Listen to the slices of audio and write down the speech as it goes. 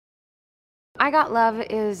I Got Love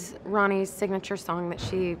is Ronnie's signature song that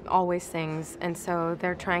she always sings, and so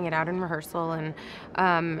they're trying it out in rehearsal,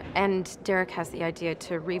 and Derek has the idea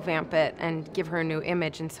to revamp it and give her a new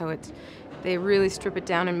image, and so they really strip it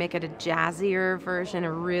down and make it a jazzier version,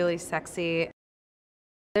 a really sexy.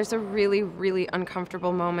 There's a really, really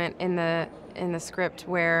uncomfortable moment in the script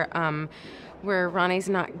where Ronnie's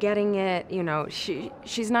not getting it. You know,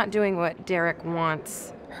 she's not doing what Derek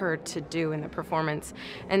wants her to do in the performance,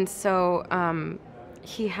 and so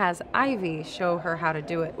he has Ivy show her how to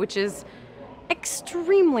do it, which is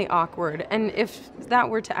extremely awkward. And if that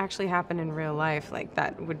were to actually happen in real life, like,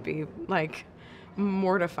 that would be like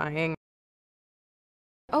mortifying.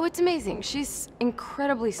 Oh, it's amazing. She's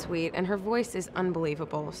incredibly sweet, and her voice is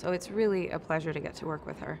unbelievable, so it's really a pleasure to get to work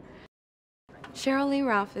with her. Cheryl Lee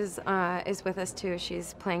Ralph is with us too.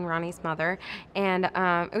 She's playing Ronnie's mother, and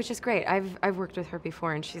it was just great. I've worked with her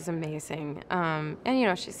before, and she's amazing. And you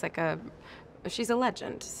know, she's a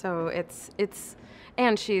legend. So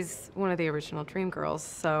and she's one of the original Dream Girls.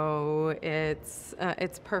 So it's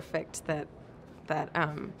perfect that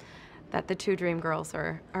the two Dream Girls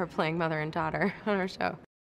are playing mother and daughter on our show.